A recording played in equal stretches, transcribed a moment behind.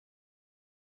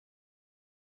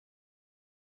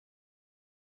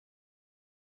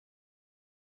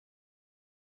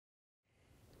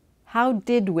How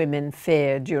did women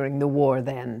fare during the war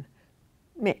then?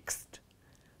 Mixed.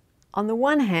 On the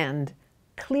one hand,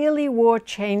 clearly war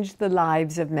changed the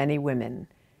lives of many women.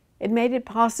 It made it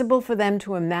possible for them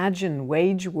to imagine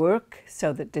wage work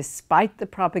so that despite the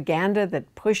propaganda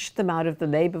that pushed them out of the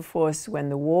labor force when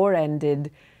the war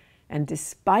ended, and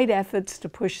despite efforts to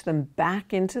push them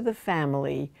back into the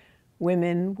family,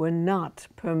 women were not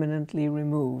permanently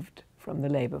removed from the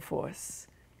labor force.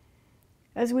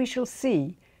 As we shall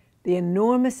see, the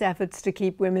enormous efforts to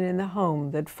keep women in the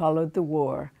home that followed the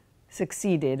war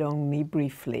succeeded only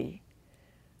briefly.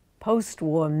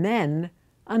 Post-war men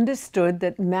understood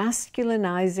that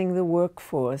masculinizing the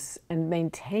workforce and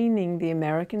maintaining the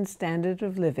American standard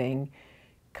of living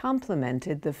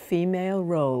complemented the female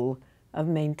role of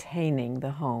maintaining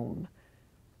the home.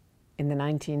 In the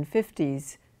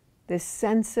 1950s, this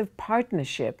sense of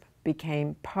partnership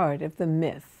became part of the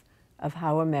myth of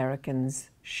how Americans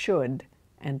should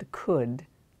and could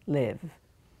live.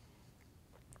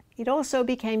 It also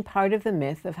became part of the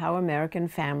myth of how American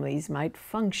families might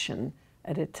function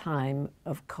at a time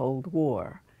of Cold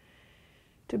War.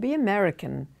 To be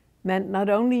American meant not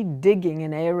only digging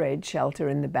an air raid shelter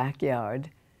in the backyard,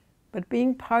 but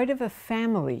being part of a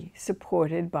family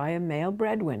supported by a male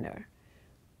breadwinner.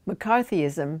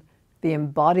 McCarthyism, the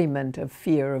embodiment of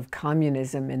fear of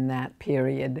communism in that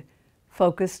period,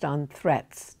 focused on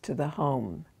threats to the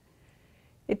home.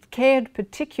 It cared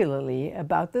particularly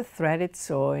about the threat it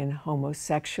saw in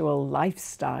homosexual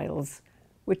lifestyles,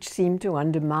 which seemed to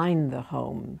undermine the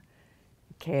home.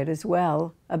 It cared as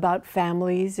well about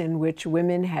families in which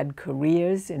women had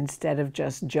careers instead of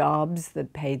just jobs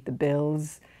that paid the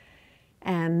bills,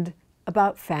 and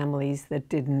about families that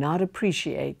did not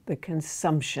appreciate the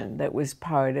consumption that was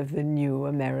part of the new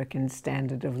American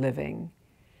standard of living.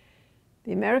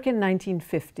 The American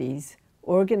 1950s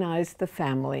organized the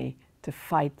family to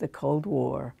fight the Cold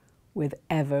War with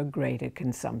ever greater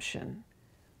consumption.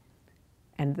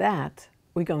 And that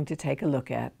we're going to take a look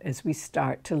at as we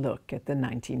start to look at the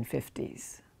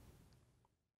 1950s.